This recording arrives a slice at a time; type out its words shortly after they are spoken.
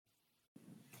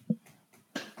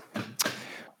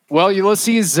Well,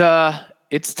 Ulysses,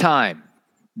 it's time.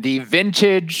 The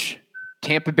vintage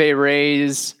Tampa Bay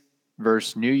Rays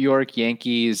versus New York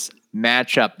Yankees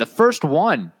matchup. The first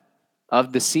one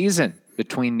of the season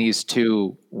between these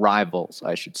two rivals,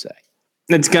 I should say.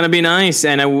 It's going to be nice.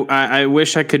 And I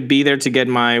wish I could be there to get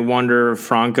my Wander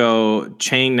Franco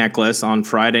chain necklace on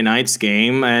Friday night's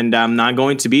game. And I'm not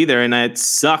going to be there. And it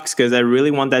sucks because I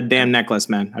really want that damn necklace,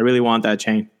 man. I really want that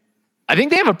chain. I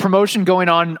think they have a promotion going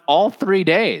on all 3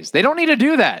 days. They don't need to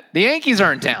do that. The Yankees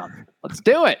are in town. Let's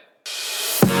do it.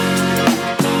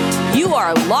 You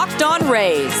are Locked On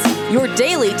Rays, your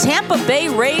daily Tampa Bay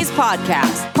Rays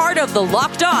podcast, part of the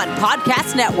Locked On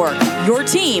Podcast Network, your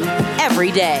team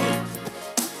every day.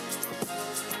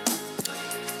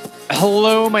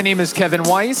 Hello, my name is Kevin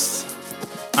Weiss.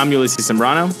 I'm Ulysses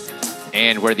Sembrano.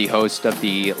 And we're the host of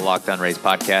the Locked On Rays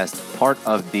podcast, part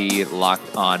of the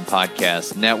Locked On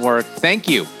Podcast Network. Thank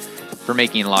you for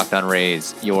making Locked On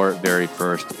Rays your very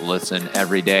first listen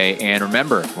every day. And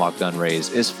remember, Locked On Rays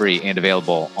is free and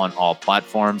available on all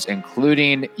platforms,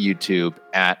 including YouTube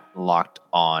at Locked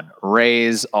On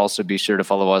Rays. Also, be sure to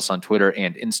follow us on Twitter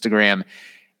and Instagram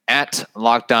at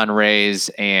Locked On Rays.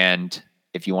 And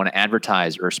if you want to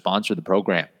advertise or sponsor the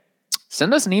program,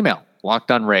 send us an email,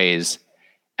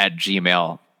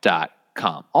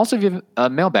 lockedonrays@gmail.com. Also, if you have a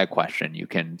mailbag question, you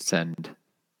can send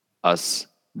us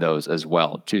those as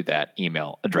well to that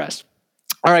email address.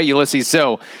 All right, Ulysses.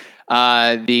 So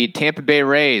the Tampa Bay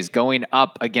Rays going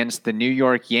up against the New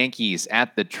York Yankees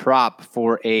at the Trop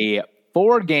for a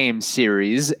 4-game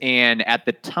series. And at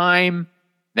the time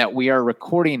that we are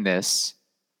recording this,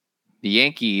 the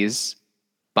Yankees,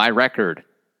 by record,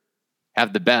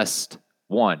 have the best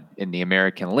one in the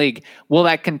American League. Will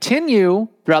that continue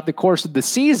throughout the course of the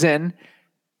season?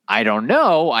 I don't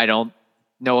know. I don't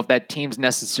know if that team's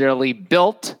necessarily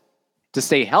built to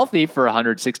stay healthy for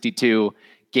 162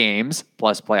 games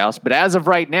plus playoffs. But as of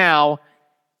right now,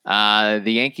 the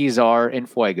Yankees are in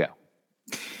fuego.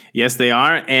 Yes, they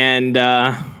are. And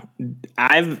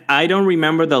I don't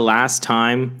remember the last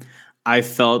time I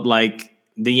felt like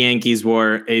the Yankees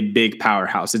were a big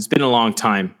powerhouse. It's been a long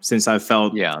time since I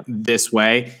felt this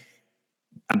way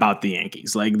about the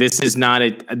Yankees. Like this is not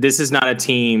a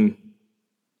team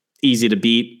easy to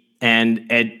beat, and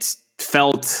it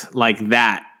felt like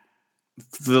that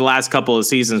for the last couple of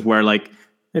seasons where like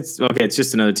it's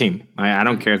just another team. I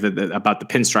don't care about the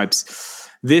pinstripes.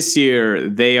 This year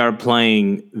they are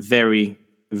playing very,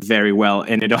 very well,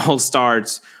 and it all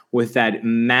starts with that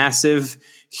massive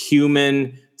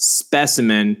human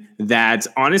specimen that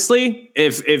honestly,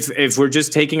 if we're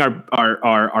just taking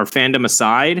our fandom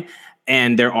aside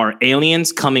and there are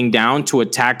aliens coming down to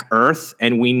attack Earth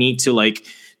and we need to like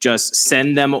just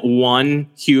send them one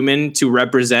human to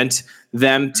represent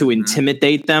them, to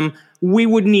intimidate them, we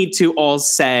would need to all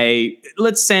say,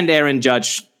 let's send Aaron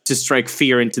Judge to strike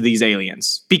fear into these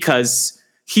aliens because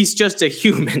he's just a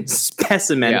human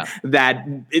specimen that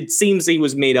it seems he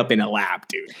was made up in a lab,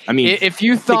 dude. I mean, if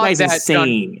you thought that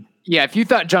insane. If you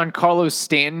thought Giancarlo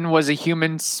Stanton was a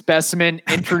human specimen,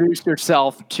 introduce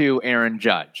yourself to Aaron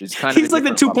Judge. He's like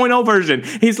the 2.0 version.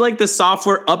 He's like the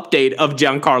software update of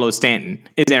Giancarlo Stanton.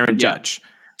 Is Aaron Judge?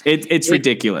 It's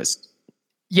ridiculous.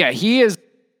 Yeah, he is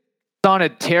on a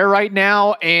tear right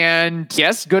now, and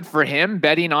yes, good for him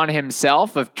betting on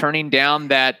himself of turning down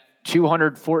that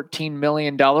 $214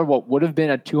 million, what would have been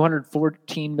a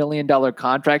 $214 million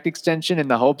contract extension in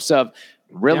the hopes of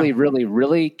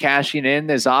really cashing in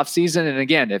this offseason. And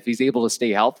again, if he's able to stay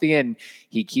healthy and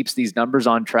he keeps these numbers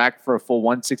on track for a full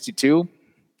 162,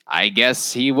 I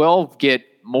guess he will get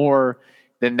more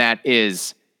than that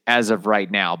is as of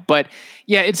right now. But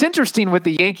yeah, it's interesting with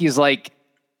the Yankees. Like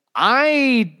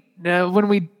when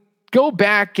we go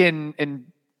back and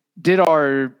did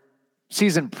our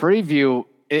season preview,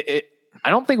 I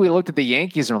don't think we looked at the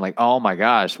Yankees and were like, oh my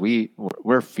gosh,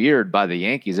 we're feared by the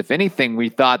Yankees. If anything, we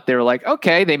thought they were like,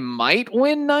 okay, they might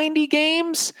win 90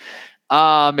 games.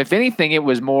 If anything, it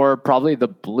was more probably the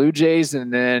Blue Jays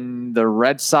and then the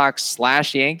Red Sox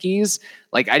 / Yankees.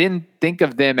 Like I didn't think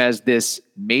of them as this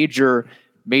major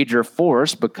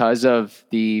force because of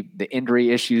the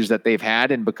injury issues that they've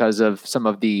had and because of some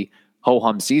of the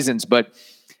ho-hum seasons, but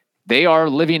they are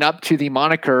living up to the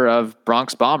moniker of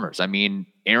Bronx Bombers. I mean,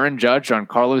 Aaron Judge,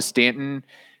 Giancarlo Stanton,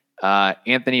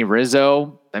 Anthony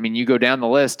Rizzo. I mean, you go down the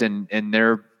list and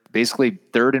they're basically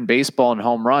third in baseball in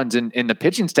home runs. And the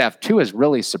pitching staff too has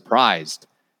really surprised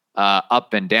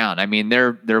up and down. I mean,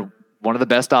 they're one of the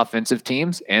best offensive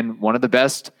teams and one of the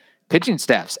best pitching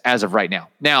staffs as of right now.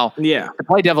 Now, to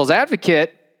play devil's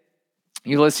advocate,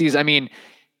 Ulysses, I mean,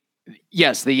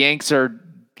 yes, the Yanks are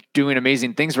doing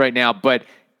amazing things right now, but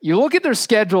you look at their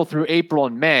schedule through April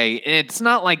and May, and it's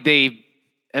not like they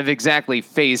have exactly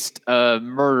faced a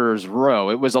murderer's row.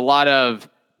 It was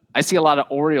I see a lot of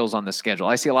Orioles on the schedule.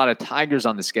 I see a lot of Tigers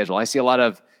on the schedule. I see a lot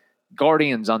of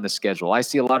Guardians on the schedule. I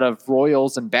see a lot of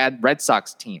Royals and bad Red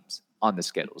Sox teams on the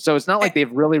schedule. So it's not like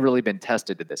they've really, really been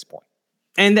tested at this point.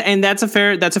 And that's a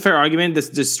fair argument.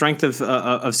 The strength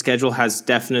of schedule has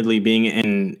definitely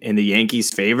been in the Yankees'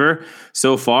 favor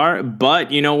so far.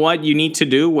 But you know what you need to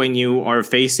do when you are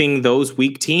facing those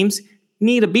weak teams? You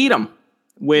need to beat them,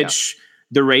 which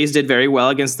the Rays did very well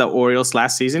against the Orioles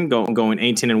last season, going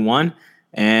 18-1.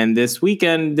 And this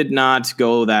weekend did not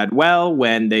go that well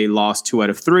when they lost 2 out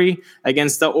of 3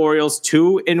 against the Orioles,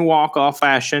 2 in walk-off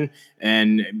fashion,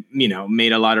 and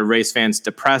made a lot of Rays fans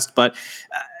depressed. But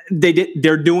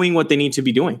they're doing what they need to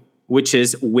be doing, which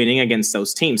is winning against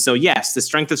those teams. So yes, the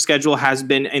strength of schedule has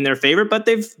been in their favor, but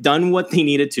they've done what they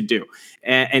needed to do,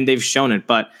 and they've shown it.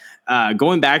 But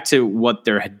going back to what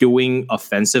they're doing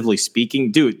offensively speaking,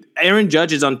 dude, Aaron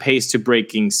Judge is on pace to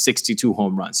breaking 62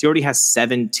 home runs. He already has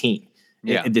 17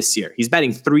 this year. He's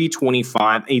batting .325,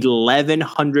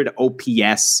 1100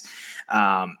 OPS.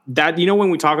 That when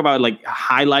we talk about like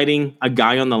highlighting a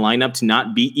guy on the lineup to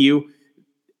not beat you,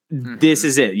 this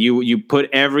is it. You put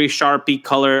every Sharpie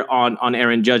color on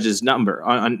Aaron Judge's number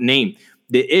on name.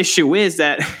 The issue is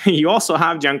that you also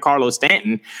have Giancarlo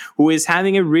Stanton, who is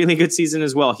having a really good season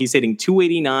as well. He's hitting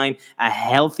 .289, a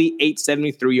healthy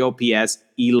 .873 OPS,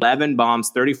 11 bombs,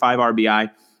 35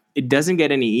 RBI. It doesn't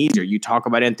get any easier. You talk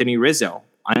about Anthony Rizzo,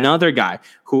 another guy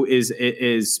who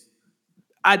is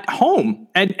at home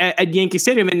at Yankee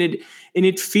Stadium, and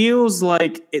it feels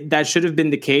like that should have been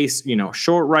the case.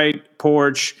 Short right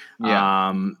porch,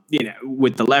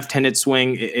 with the left-handed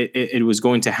swing, it was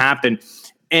going to happen.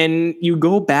 And you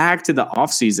go back to the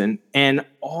offseason, and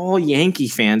all Yankee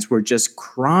fans were just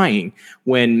crying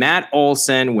when Matt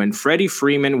Olson, when Freddie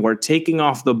Freeman were taking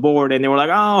off the board, and they were like,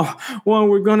 oh, well,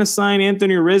 we're going to sign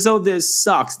Anthony Rizzo. This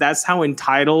sucks. That's how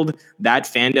entitled that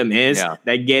fandom is,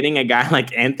 that getting a guy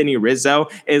like Anthony Rizzo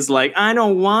is like, I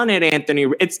don't want it, Anthony.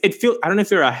 It feels, I don't know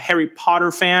if you're a Harry Potter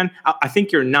fan. I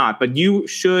think you're not, but you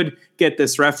should get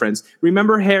this reference.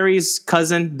 Remember Harry's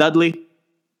cousin, Dudley?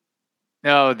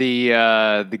 No,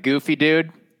 the goofy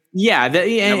dude. Yeah,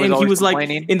 and he was like,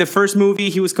 in the first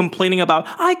movie, he was complaining about,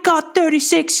 I got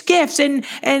 36 gifts, and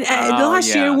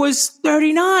last year was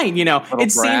 39.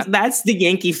 It seems that's the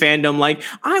Yankee fandom. Like,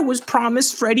 I was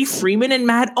promised Freddie Freeman and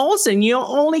Matt Olson. You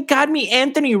only got me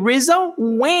Anthony Rizzo?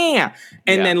 Wham!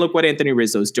 And then look what Anthony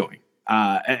Rizzo's doing.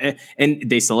 And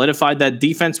they solidified that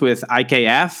defense with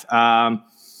IKF.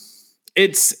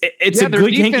 It's a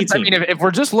good Yankee team. I mean, if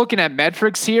we're just looking at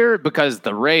metrics here, because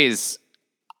the Rays,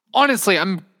 honestly,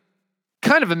 I'm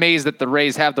kind of amazed that the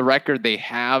Rays have the record they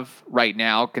have right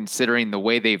now, considering the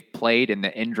way they've played and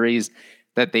the injuries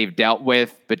that they've dealt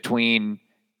with between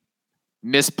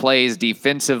misplays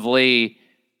defensively,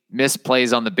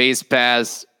 misplays on the base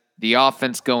pass, the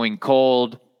offense going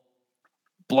cold,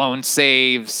 blown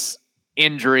saves,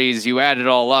 injuries. You add it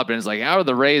all up, and it's like, how are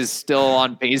the Rays still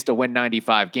on pace to win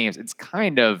 95 games? It's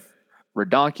kind of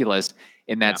redonkulous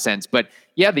in that sense. But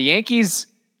yeah, the Yankees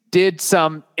did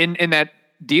some in that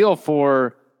deal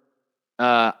for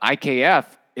IKF,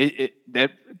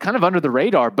 that kind of under the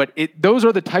radar, but those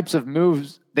are the types of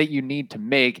moves that you need to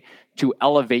make to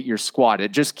elevate your squad.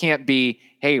 It just can't be,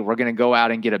 hey, we're going to go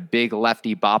out and get a big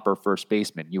lefty bopper first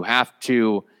baseman. You have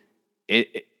to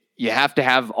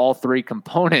have all 3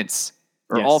 components,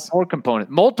 or all 4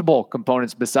 components, multiple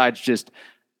components besides just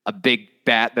a big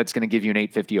bat that's going to give you an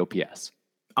 850 OPS.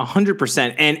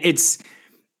 100%. And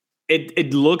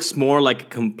it looks more like a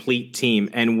complete team.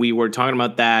 And we were talking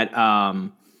about that,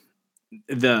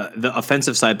 the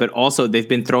offensive side, but also they've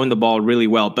been throwing the ball really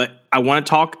well. But I want to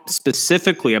talk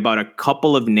specifically about a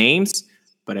couple of names,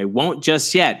 but I won't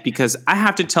just yet, because I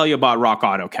have to tell you about Rock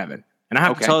Auto, Kevin. And I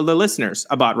have to tell the listeners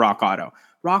about Rock Auto.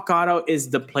 Rock Auto is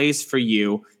the place for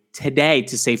you today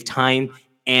to save time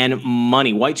and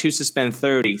money. Why choose to spend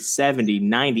 30, 70,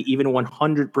 90, even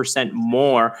 100%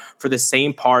 more for the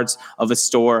same parts of a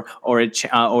store or a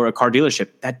car dealership?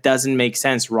 That doesn't make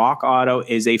sense. Rock Auto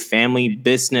is a family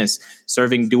business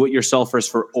serving do-it-yourselfers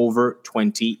for over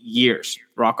 20 years.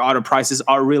 Rock Auto prices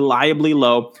are reliably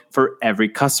low for every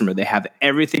customer. They have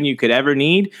everything you could ever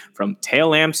need, from tail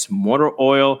lamps, motor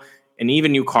oil, and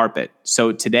even new carpet.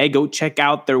 So today, go check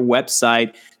out their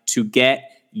website to get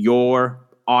your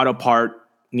auto part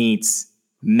needs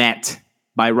met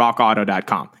by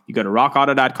rockauto.com. You go to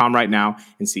rockauto.com right now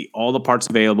and see all the parts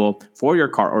available for your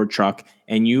car or truck,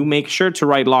 and you make sure to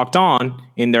write Locked On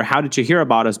in their How Did You Hear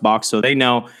About Us box so they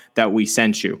know that we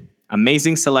sent you.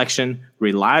 Amazing selection,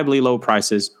 reliably low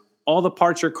prices, all the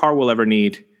parts your car will ever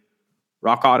need.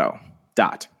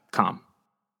 RockAuto.com.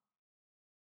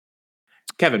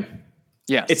 Kevin,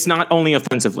 Yes. it's not only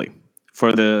offensively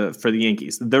for the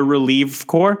Yankees. The relief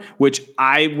core, which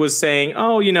I was saying,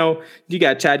 you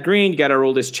got Chad Green, you got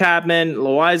Aroldis Chapman,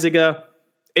 Loaizaga.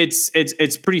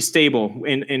 It's pretty stable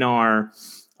in our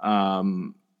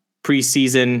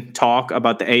preseason talk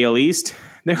about the AL East.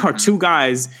 There are two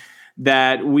guys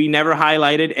that we never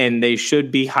highlighted, and they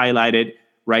should be highlighted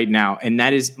right now, and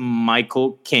that is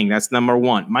Michael King. That's number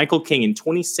one. Michael King in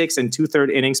 26 and 2/3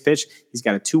 innings pitched. He's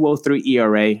got a 2.03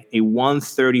 ERA, a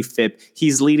 1.30 FIP.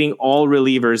 He's leading all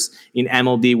relievers in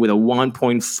MLB with a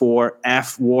 1.4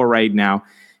 F/WAR right now.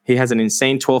 He has an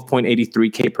insane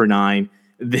 12.83 K per nine.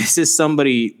 This is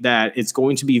somebody that it's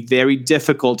going to be very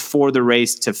difficult for the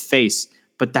Rays to face,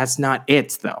 but that's not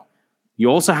it, though. You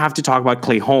also have to talk about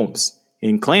Clay Holmes.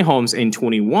 In Clay Holmes, in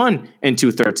 21 and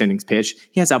 2/3 innings pitched,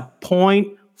 he has a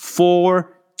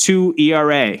 0.42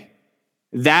 ERA.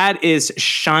 That is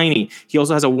shiny. He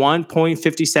also has a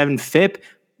 1.57 FIP,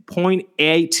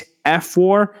 0.8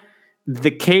 F/WAR. The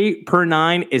K per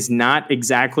nine is not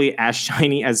exactly as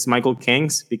shiny as Michael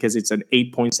King's because it's an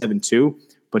 8.72,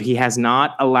 but he has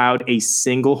not allowed a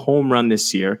single home run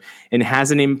this year and has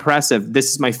an impressive,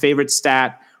 this is my favorite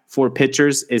stat for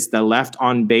pitchers, is the left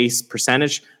on base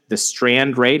percentage. The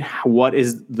strand rate, what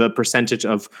is the percentage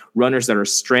of runners that are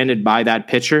stranded by that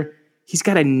pitcher? He's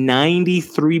got a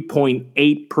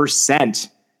 93.8%.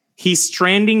 He's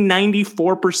stranding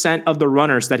 94% of the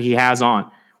runners that he has on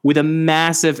with a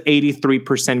massive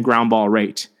 83% ground ball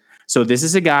rate. So this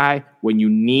is a guy, when you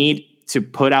need to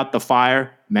put out the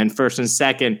fire, men first and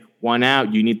second, one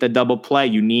out, you need the double play,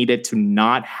 you need it to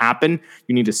not happen,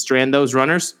 you need to strand those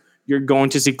runners, you're going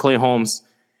to see Clay Holmes,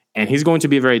 and he's going to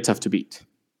be very tough to beat.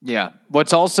 Yeah.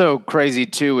 What's also crazy,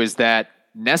 too, is that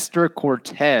Nestor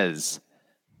Cortez,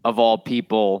 of all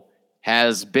people,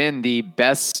 has been the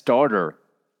best starter.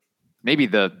 Maybe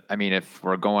if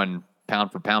we're going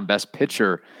pound for pound, best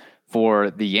pitcher for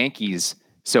the Yankees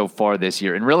so far this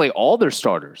year. And really all their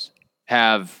starters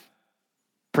have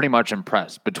pretty much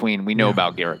impressed we know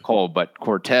about Garrett Cole, but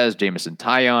Cortez, Jameson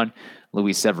Taillon,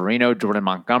 Luis Severino, Jordan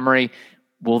Montgomery.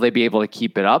 Will they be able to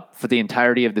keep it up for the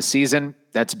entirety of the season?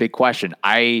 That's a big question.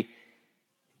 I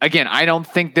don't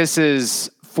think this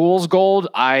is fool's gold.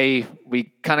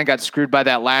 We kind of got screwed by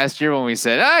that last year when we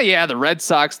said, the Red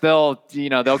Sox, they'll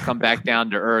come back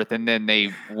down to earth, and then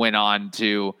they went on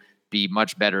to be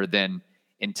much better than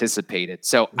anticipated.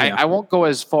 So yeah. I won't go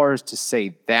as far as to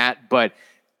say that, but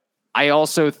I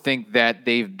also think that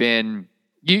they've been.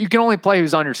 You can only play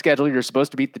who's on your schedule. You're supposed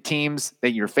to beat the teams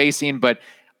that you're facing, but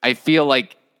I feel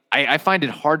like I find it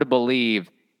hard to believe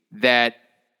that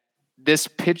this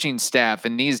pitching staff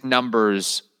and these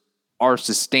numbers are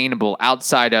sustainable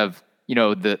outside of,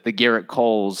 the Garrett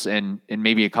Coles and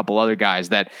maybe a couple other guys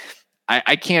that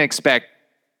I can't expect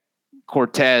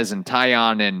Cortez and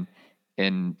Taillon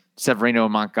and Severino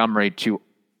and Montgomery to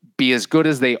be as good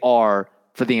as they are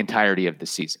for the entirety of the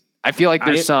season. I feel like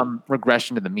there's some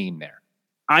regression to the mean there.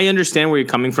 I understand where you're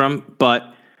coming from,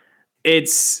 but I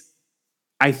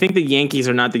think the Yankees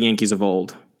are not the Yankees of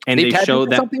old, and they show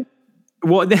that. Something?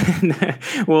 Well,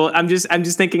 I'm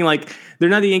just thinking like they're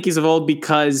not the Yankees of old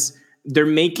because they're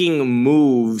making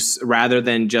moves rather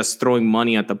than just throwing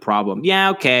money at the problem.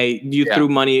 Yeah, okay, you threw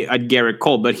money at Garrett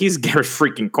Cole, but he's Garrett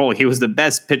freaking Cole. He was the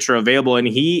best pitcher available, and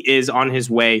he is on his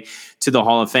way to the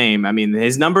Hall of Fame. I mean,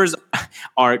 his numbers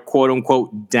are quote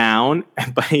unquote down,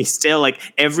 but he's still like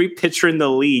every pitcher in the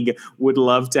league would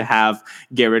love to have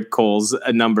Garrett Cole's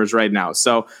numbers right now.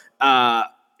 So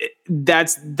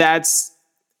that's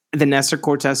the Nestor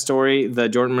Cortez story, the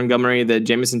Jordan Montgomery, the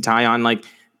Jameson Taillon, like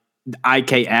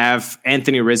IKF,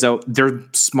 Anthony Rizzo, they're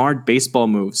smart baseball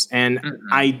moves. And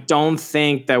I don't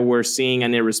think that we're seeing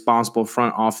an irresponsible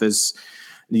front office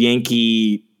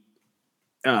Yankee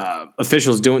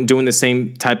officials doing the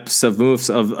same types of moves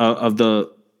of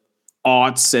the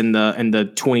aughts and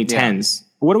the 2010s. Yeah.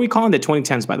 What are we calling the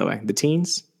 2010s, by the way? The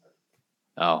teens?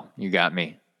 Oh, you got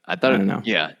me. I don't know.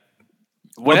 Yeah.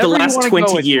 Of the last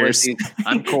 20 years.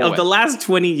 I'm cool of the last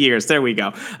 20 years. There we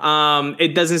go.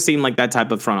 It doesn't seem like that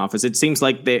type of front office. It seems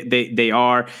like they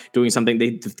are doing something.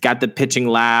 They've got the pitching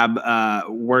lab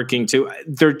working too.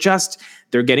 They're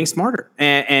getting smarter.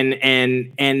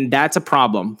 And that's a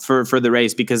problem for the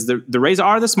Rays because the Rays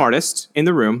are the smartest in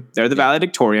the room. They're the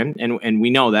valedictorian, and we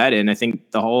know that. And I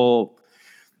think the whole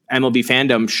MLB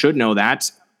fandom should know that.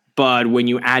 But when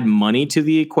you add money to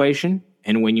the equation,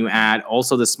 and when you add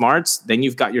also the smarts, then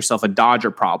you've got yourself a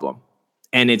Dodger problem.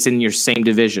 And it's in your same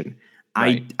division.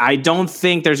 Right. I don't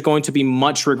think there's going to be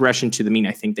much regression to the mean.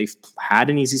 I think they've had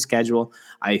an easy schedule.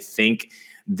 I think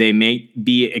they may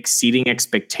be exceeding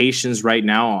expectations right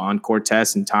now on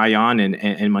Cortez and Taillon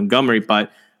and Montgomery, but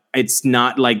it's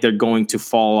not like they're going to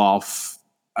fall off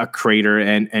a crater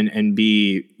and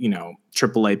be,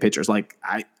 AAA pitchers. Like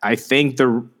I think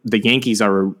the Yankees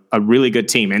are a really good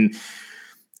team, and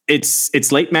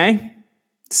it's late May.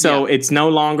 So it's no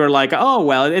longer like, oh,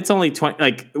 well, it's only 20.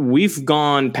 Like we've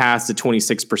gone past the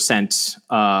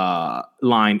 26%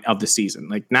 line of the season.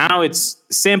 Like now it's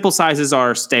sample sizes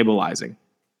are stabilizing.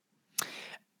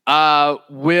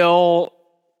 Will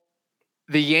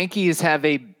the Yankees have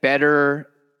a better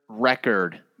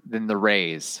record than the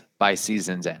Rays by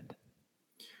season's end?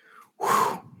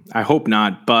 I hope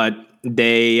not, but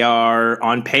they are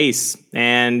on pace,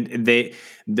 and the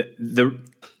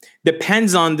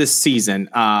depends on this season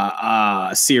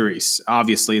series,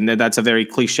 obviously, and that's a very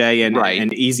cliche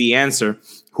and easy answer.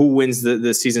 Who wins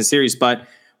the season series? But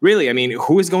really, I mean,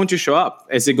 who is going to show up?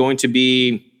 Is it going to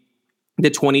be the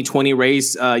 2020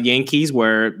 Rays Yankees,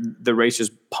 where the Rays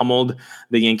just pummeled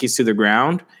the Yankees to the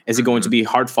ground? Is it going to be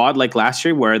hard fought like last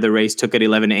year, where the Rays took it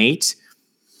 11-8?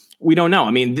 We don't know.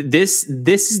 I mean, this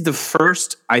is the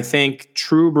first, I think,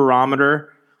 true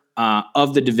barometer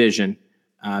of the division.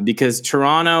 Because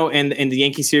Toronto and the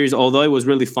Yankee series, although it was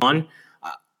really fun,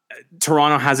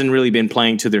 Toronto hasn't really been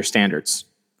playing to their standards.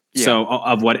 Yeah. So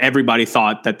of what everybody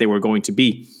thought that they were going to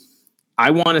be.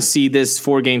 I want to see this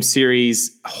 4-game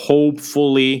series.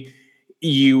 Hopefully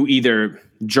you either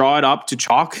draw it up to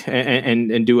chalk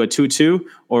and do a 2-2,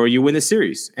 or you win the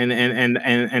series. And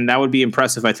that would be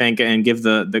impressive, I think, and give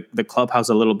the clubhouse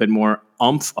a little bit more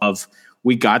oomph of,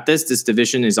 we got this. This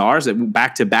division is ours.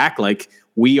 Back to back, like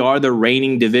we are the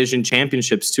reigning division champions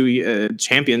 2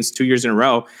 years in a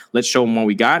row. Let's show them what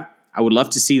we got. I would love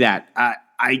to see that.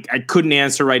 I couldn't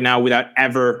answer right now without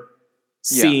ever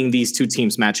seeing these two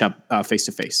teams match up face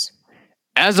to face.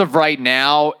 As of right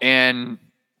now, and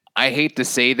I hate to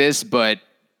say this, but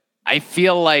I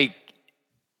feel like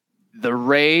the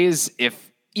Rays,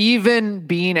 if even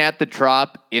being at the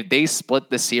Trop, if they split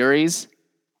the series,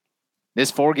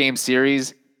 this 4-game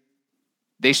series,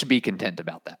 they should be content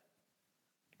about that,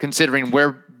 considering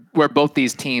where both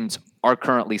these teams are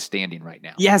currently standing right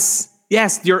now. Yes.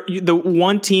 The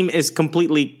one team is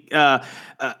completely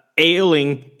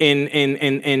ailing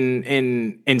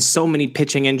in so many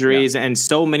pitching injuries and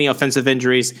so many offensive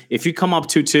injuries. If you come up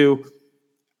 2-2,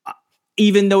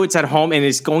 even though it's at home and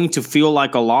it's going to feel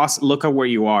like a loss, look at where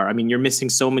you are. I mean, you're missing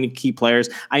so many key players.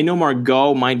 I know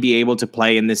Margot might be able to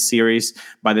play in this series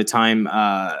by the time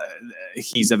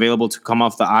he's available to come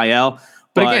off the IL.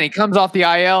 But again, he comes off the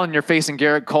IL and you're facing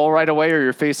Garrett Cole right away, or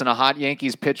you're facing a hot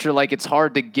Yankees pitcher. Like, it's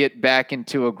hard to get back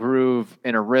into a groove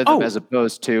and a rhythm as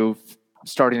opposed to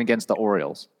starting against the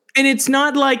Orioles. And it's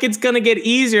not like it's going to get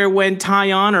easier when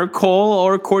Taillon or Cole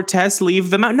or Cortez leave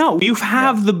them out. No, you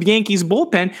have the Yankees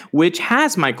bullpen, which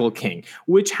has Michael King,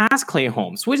 which has Clay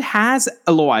Holmes, which has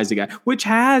Loaizaga, which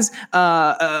has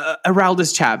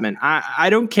Aroldis Chapman. I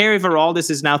don't care if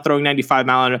Aroldis is now throwing 95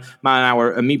 mile an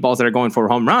hour meatballs that are going for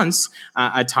home runs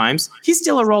at times. He's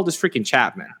still Aroldis freaking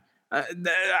Chapman.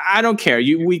 I don't care.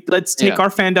 Let's take our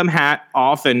fandom hat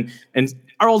off and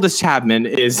Aroldis Chapman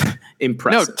is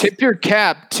impressive. No, tip your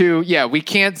cap to, we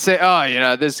can't say,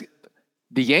 the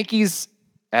Yankees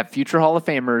have future Hall of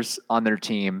Famers on their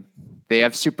team. They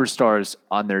have superstars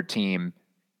on their team.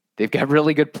 They've got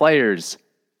really good players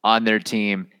on their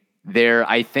team. They're,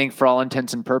 I think, for all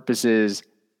intents and purposes,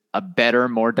 a better,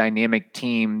 more dynamic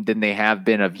team than they have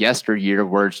been of yesteryear,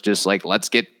 where it's just like, let's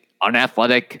get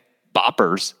unathletic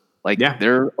boppers.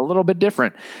 They're a little bit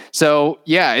different. So,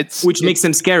 which makes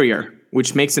them scarier.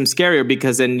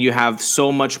 Because then you have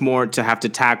so much more to have to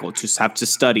tackle, just have to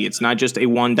study. It's not just a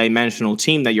one-dimensional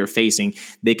team that you're facing.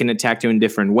 They can attack you in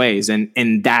different ways, and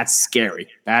that's scary.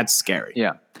 That's scary.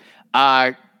 Yeah.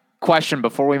 Question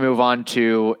before we move on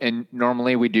to, and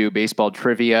normally we do baseball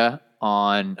trivia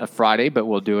on a Friday, but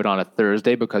we'll do it on a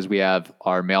Thursday because we have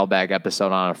our mailbag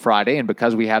episode on a Friday. And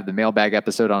because we have the mailbag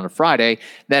episode on a Friday,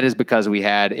 that is because we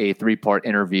had a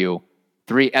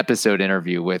 3-episode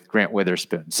interview with Grant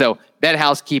Witherspoon. So that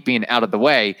housekeeping out of the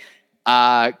way.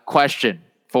 Question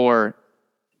for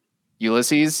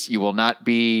Ulysses. You will not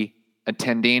be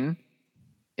attending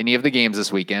any of the games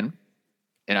this weekend.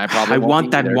 And I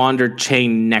want that Wander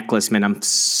chain necklace, man. I'm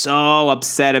so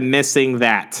upset I'm missing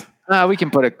that. We can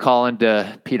put a call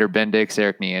into Peter Bendix,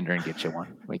 Eric Neander, and get you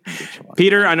one. We can get you one.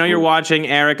 Peter, I know you're watching.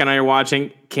 Eric, I know you're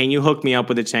watching. Can you hook me up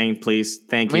with a chain, please?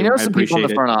 Thank you. We know some people in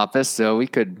the front office, so we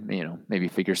could, maybe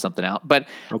figure something out. But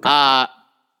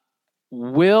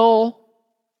will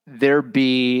there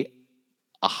be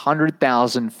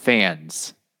 100,000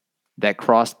 fans that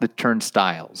crossed the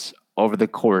turnstiles over the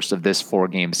course of this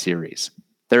 4-game series.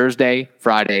 Thursday,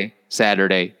 Friday,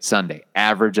 Saturday, Sunday.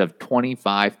 Average of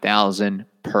 25,000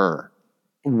 per.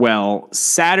 Well,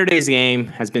 Saturday's game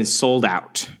has been sold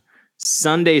out.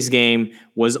 Sunday's game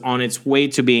was on its way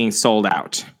to being sold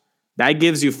out. That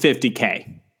gives you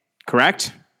 50K,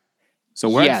 correct? So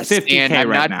we're at 50K and I'm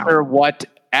right not now. sure what,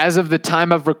 as of the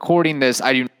time of recording this,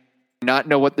 I do not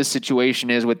know what the situation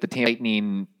is with the Tampa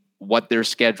Lightning, what their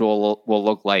schedule will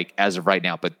look like as of right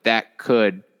now, but that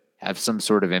could have some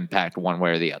sort of impact one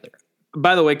way or the other.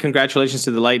 By the way, congratulations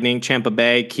to the Lightning. Tampa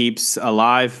Bay keeps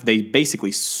alive. They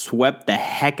basically swept the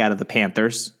heck out of the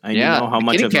Panthers. You know how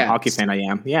much of a hockey fan I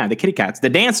am. Yeah, the Kitty Cats, the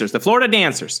dancers, the Florida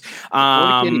dancers.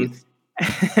 Okay,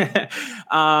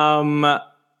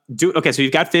 so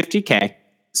you've got 50K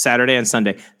Saturday and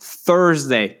Sunday.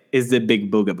 Thursday is the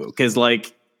big boogaboo because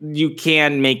you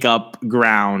can make up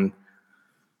ground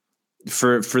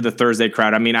for the Thursday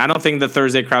crowd. I mean, I don't think the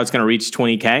Thursday crowd's going to reach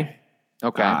 20K.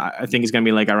 Okay. I think it's going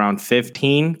to be around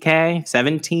 15K,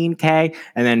 17K,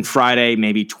 and then Friday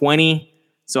maybe 20.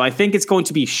 So I think it's going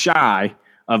to be shy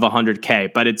of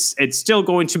 100K, but it's still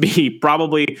going to be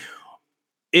probably,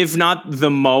 if not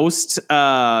the most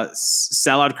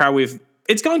sellout crowd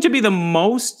it's going to be the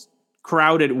most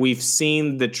crowded we've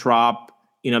seen the Trop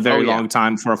in a very long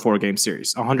time for a 4-game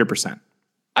series. 100%.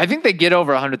 I think they get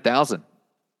over 100,000.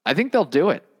 I think they'll do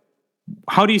it.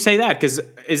 How do you say that? Because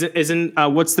isn't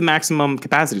what's the maximum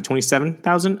capacity?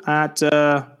 27,000 at?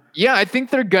 Yeah, I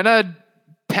think they're gonna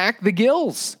pack the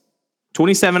gills.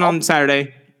 27 on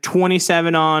Saturday,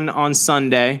 27 on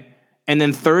Sunday, and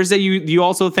then Thursday. You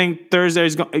also think Thursday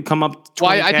is going to come up 20K?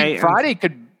 Well, I think Friday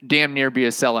could damn near be a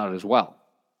sellout as well.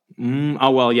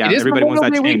 Oh well, yeah. Everybody wants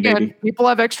that chain, baby. People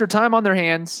have extra time on their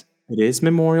hands. It is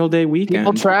Memorial Day weekend.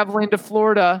 People traveling to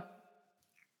Florida.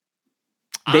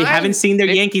 They haven't seen their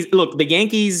Yankees. Look, the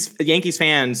Yankees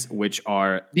fans, which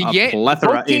are a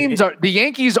plethora. The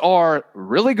Yankees are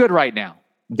really good right now.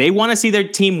 They want to see their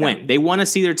team win. They want to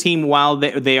see their team while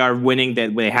they are winning.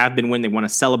 That they have been winning. They want to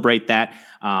celebrate that.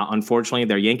 Unfortunately,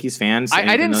 they're Yankees fans.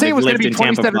 I didn't say it was going to be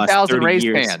 27,000 Rays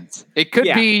fans. It could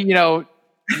be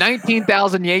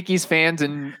 19,000 Yankees fans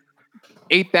and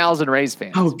 8,000 Rays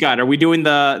fans. Oh God, are we doing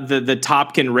the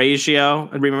Topkin ratio?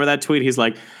 Remember that tweet? He's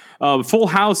like, full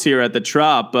house here at the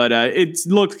Trop, but it's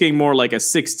looking more like a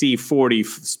 60-40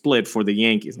 split for the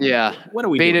Yankees. Yeah. What are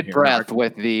we bated doing breath here,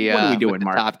 with the what are we doing, with the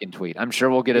Mark? Topkin tweet. I'm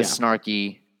sure we'll get a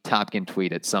snarky Topkin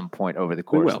tweet at some point over the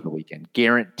course of the weekend.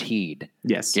 Guaranteed.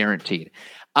 Yes. Guaranteed.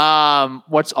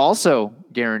 What's also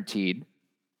guaranteed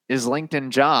is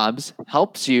LinkedIn Jobs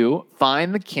helps you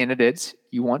find the candidates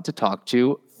you want to talk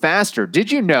to faster.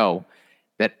 Did you know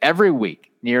that every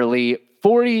week, nearly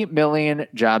 40 million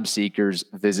job seekers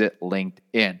visit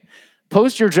LinkedIn?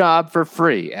 Post your job for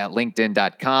free at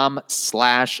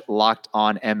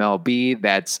linkedin.com/lockedonmlb.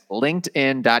 That's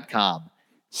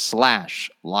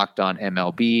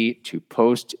linkedin.com/lockedonmlb to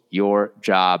post your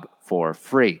job for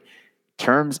free.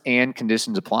 Terms and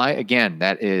conditions apply. Again,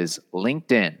 that is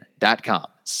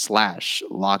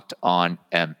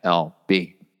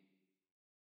linkedin.com/lockedonmlb.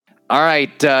 All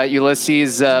right,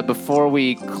 Ulysses, before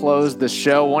we close the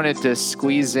show, wanted to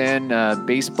squeeze in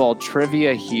baseball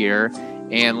trivia here.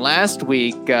 And last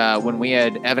week, when we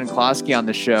had Evan Klosky on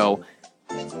the show,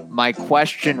 my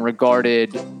question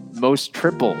regarded most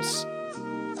triples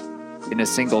in a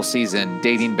single season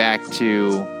dating back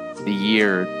to the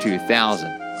year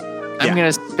 2000. I'm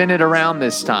going to spin it around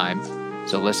this time,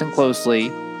 so listen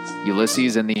closely,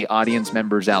 Ulysses and the audience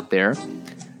members out there.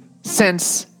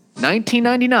 Since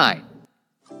 1999,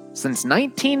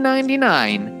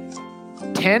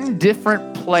 10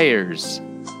 different players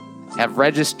have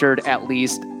registered at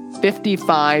least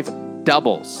 55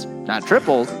 doubles. Not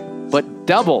triples, but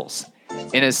doubles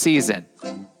in a season.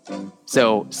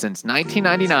 So since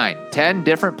 1999, 10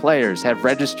 different players have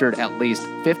registered at least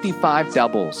 55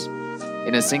 doubles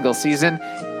in a single season.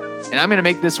 And I'm going to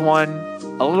make this one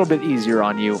a little bit easier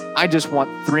on you. I just want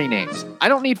 3 names. I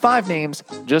don't need 5 names,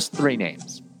 just 3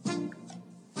 names.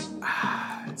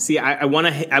 See, I want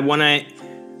to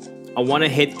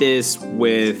hit this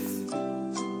with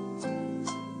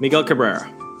Miguel Cabrera.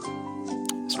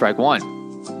 Strike 1.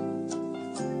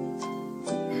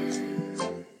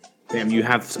 Damn, you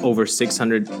have over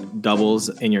 600 doubles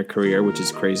in your career, which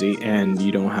is crazy, and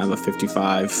you don't have a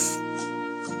 55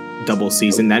 double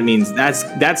season. That means that's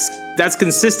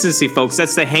consistency, folks.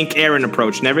 That's the Hank Aaron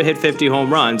approach. Never hit 50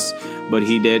 home runs, but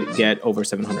he did get over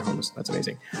 700 homers. That's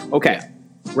amazing. Okay,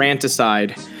 rant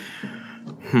aside.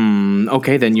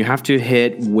 Okay, then you have to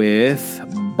hit with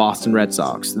Boston Red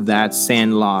Sox, that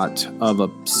sandlot of a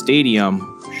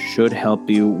stadium should help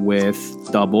you with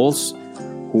doubles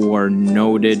who are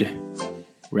noted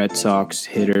Red Sox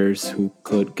hitters who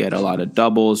could get a lot of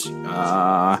doubles.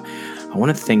 I want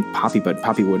to think Poppy, but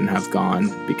Poppy wouldn't have gone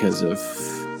because of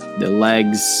the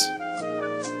legs.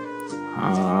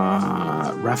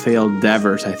 Rafael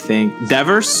Devers, I think.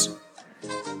 Devers?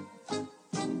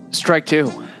 Strike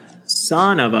 2.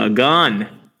 Son of a gun.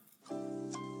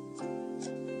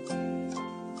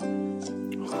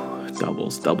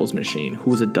 Doubles machine.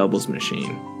 Who's a doubles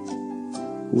machine?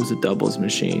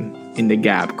 In the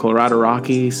gap. Colorado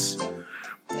Rockies.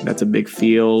 That's a big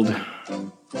field.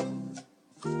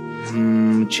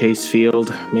 Chase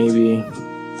Field, maybe.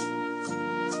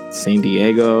 San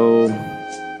Diego.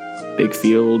 Big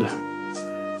field.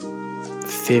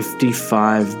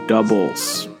 55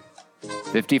 doubles.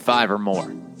 55 or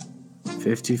more.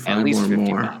 55 At least or 59.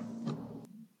 more.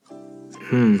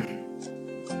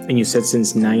 And you said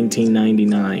since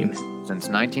 1999. Since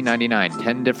 1999,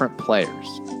 10 different players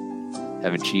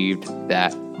have achieved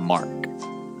that mark.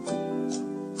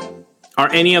 Are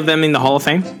any of them in the Hall of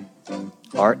Fame?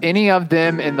 Are any of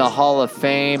them in the Hall of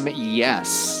Fame?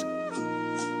 Yes.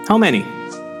 How many?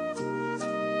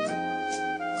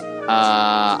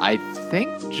 I think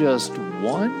just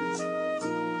one.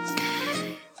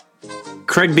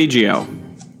 Craig Biggio.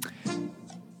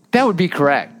 That would be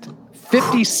correct.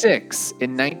 56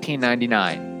 in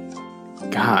 1999.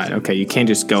 God, okay, I can't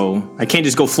just go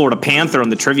Florida Panther on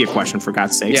the trivia question, for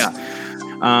God's sakes. Yeah.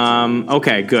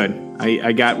 Okay, good.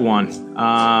 I got one.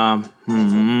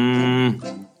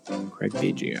 Craig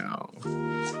Biggio.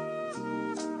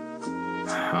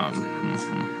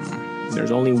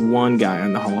 There's only one guy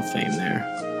on the Hall of Fame there.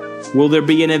 Will there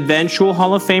be an eventual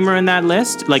Hall of Famer in that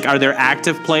list? Like, are there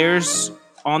active players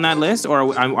on that list,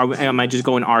 or am I just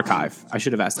going archive? I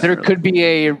should have asked that. There earlier. could be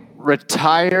a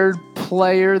retired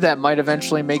player that might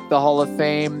eventually make the Hall of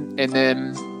Fame, and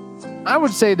then I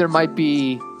would say there might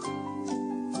be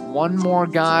one more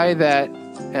guy that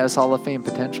has Hall of Fame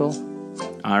potential.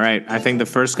 All right. I think the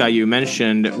first guy you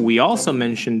mentioned, we also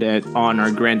mentioned it on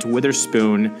our Grant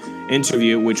Witherspoon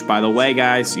interview, which, by the way,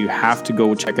 guys, you have to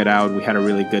go check it out. We had a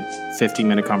really good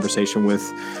 15-minute conversation with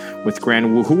Grant,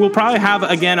 who we'll probably have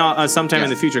again sometime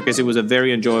in the future, because it was a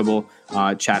very enjoyable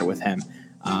chat with him.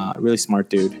 Really smart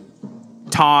dude.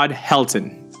 Todd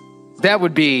Helton. That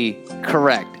would be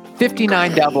correct.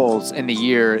 59 doubles in the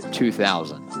year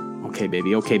 2000. Okay,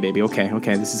 baby. Okay.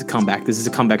 This is a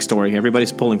comeback story.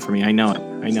 Everybody's pulling for me. I know it.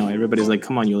 Everybody's like,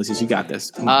 come on, Ulysses, you got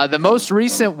this. The most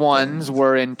recent ones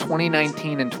were in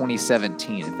 2019 and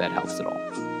 2017, if that helps at all.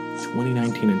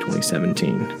 2019 and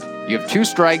 2017. You have 2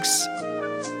 strikes,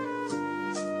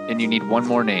 and you need one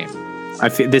more name. I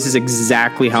feel this is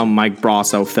exactly how Mike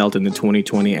Brasso felt in the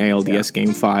 2020 ALDS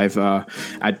Game 5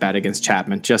 at bat against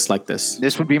Chapman, just like this.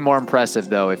 This would be more impressive,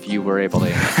 though, if you were able to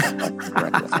answer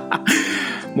correctly.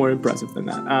 More impressive than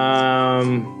that.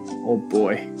 Oh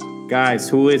boy, guys,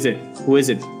 who is it?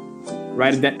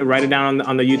 Write it down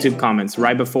on the YouTube comments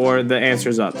right before the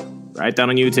answer's up. Write down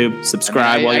on YouTube.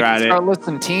 Subscribe while you're at it. Start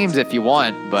listing teams if you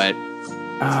want, but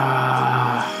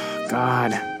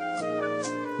God,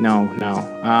 no.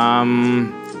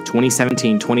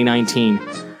 2017, 2019.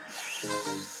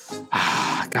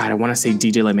 God, I want to say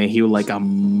DJ LeMahieu like a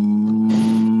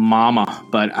mama,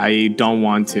 but I don't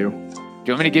want to. Do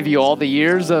you want me to give you all the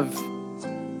years of?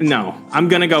 No, I'm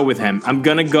going to go with him. I'm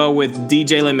going to go with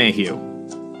DJ LeMahieu.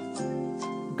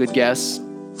 Good guess.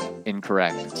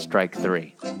 Incorrect. Strike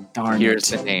 3. Darn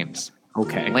Here's it. the names.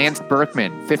 Okay. Lance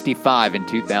Berkman, 55 in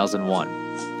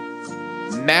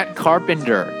 2001. Matt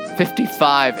Carpenter,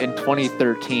 55 in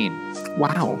 2013.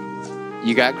 Wow.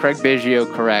 You got Craig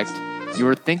Biggio correct. You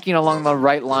were thinking along the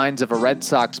right lines of a Red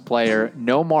Sox player,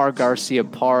 Nomar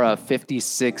Garciaparra,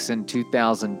 56 in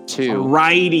 2002. A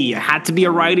righty. It had to be a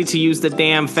righty to use the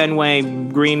damn Fenway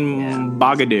Green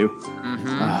Bogadoo.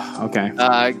 Mm-hmm. Okay.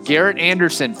 Garrett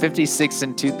Anderson, 56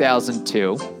 in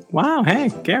 2002. Wow. Hey,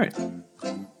 Garrett.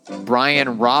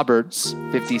 Brian Roberts,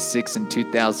 56 in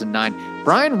 2009.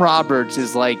 Brian Roberts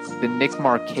is like the Nick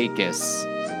Markakis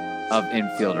of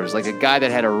infielders, like a guy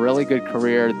that had a really good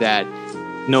career that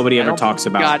nobody ever talks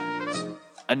about. Got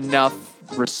enough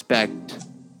respect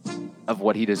of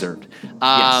what he deserved.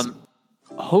 Yes.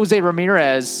 Jose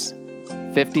Ramirez,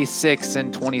 56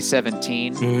 in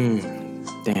 2017.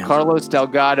 Damn. Carlos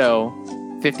Delgado,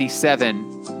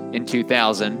 57 in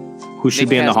 2000. Who should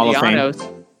be in the Hall of Fame?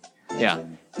 Yeah.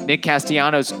 Nick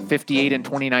Castellanos, 58 in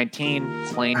 2019,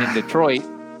 playing in Detroit.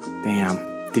 Damn.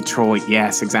 Detroit.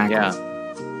 Yes, exactly. Yeah.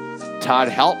 Todd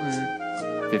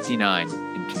Helton, 59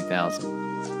 in 2000.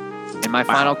 And my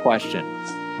final question.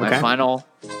 My final,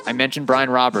 I mentioned Brian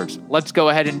Roberts. Let's go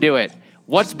ahead and do it.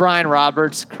 What's Brian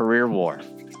Roberts' career WAR?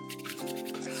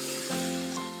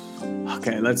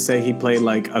 Okay, let's say he played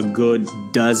like a good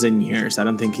dozen years. I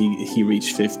don't think he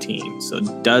reached 15. So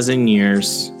dozen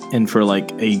years, and for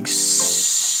like a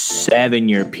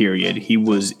 7-year period, he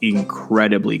was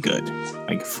incredibly good.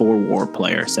 Like 4 WAR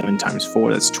player, 7 times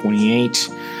 4, that's 28.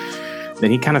 Then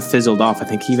he kind of fizzled off. I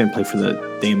think he even played for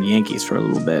the damn Yankees for a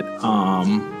little bit.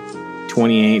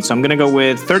 28. So I'm going to go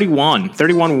with 31.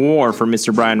 31 WAR for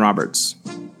Mr. Brian Roberts.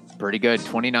 Pretty good.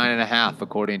 29.5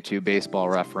 according to Baseball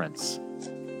Reference.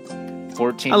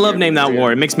 14. I love Name That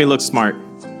WAR. It makes me look smart.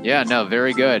 Yeah, no,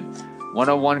 very good.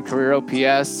 101 career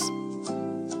OPS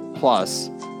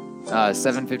plus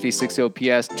 756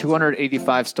 OPS,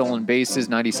 285 stolen bases,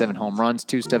 97 home runs,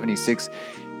 276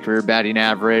 career batting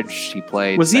average. He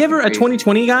played. Was he ever a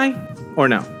 2020 guy or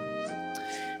no?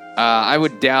 I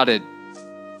would doubt it.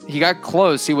 He got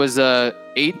close. He was a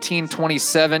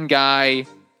 1827 guy, a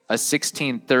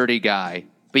 1630 guy.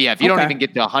 But yeah, if you don't even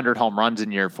get to 100 home runs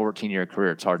in your 14-year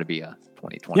career, it's hard to be a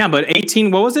 2020. Yeah, but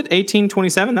 18, what was it?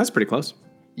 1827? That's pretty close.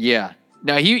 Yeah.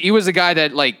 No, he was a guy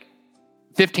that like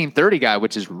 1530 guy,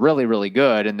 which is really, really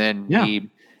good. And then he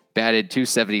batted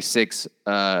 276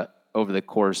 over the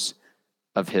course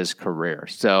of his career.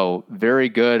 So very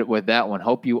good with that one.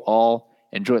 Hope you all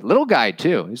enjoyed. Little guy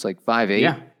too. He's like 5'8".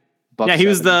 Yeah. Yeah, he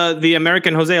was the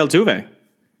American Jose Altuve.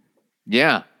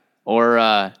 Yeah.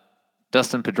 Or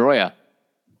Dustin Pedroia.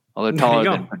 Although taller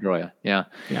than Pedroia. Yeah.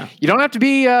 You don't have to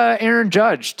be Aaron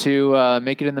Judge to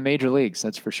make it in the major leagues.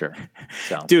 That's for sure.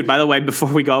 So. Dude, by the way, before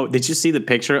we go, did you see the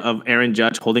picture of Aaron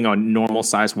Judge holding a normal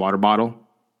sized water bottle?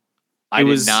 I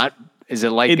did not. Is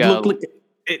it like? It looked like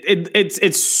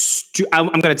it's. I'm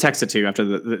going to text it to you after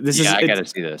this. I got to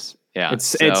see this. Yeah.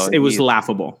 It was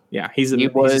laughable. Yeah. He's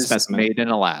a specimen. Made in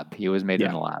a lab. He was made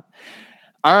in a lab.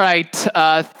 All right.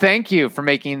 Thank you for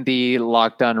making the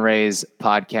Locked On Rays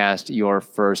podcast your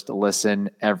first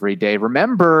listen every day.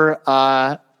 Remember,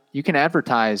 you can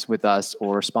advertise with us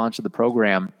or sponsor the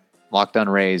program,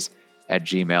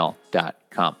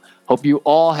 lockedonrays@gmail.com. Hope you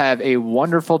all have a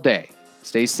wonderful day.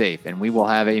 Stay safe, and we will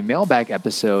have a mailbag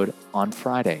episode on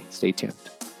Friday. Stay tuned.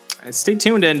 Stay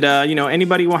tuned, and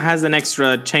anybody who has an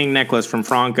extra chain necklace from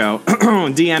Franco,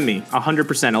 DM me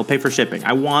 100%. I'll pay for shipping.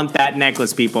 I want that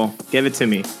necklace, people. Give it to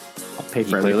me. I'll pay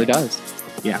for it. He clearly does.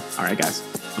 Yeah. All right, guys.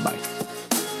 Bye-bye.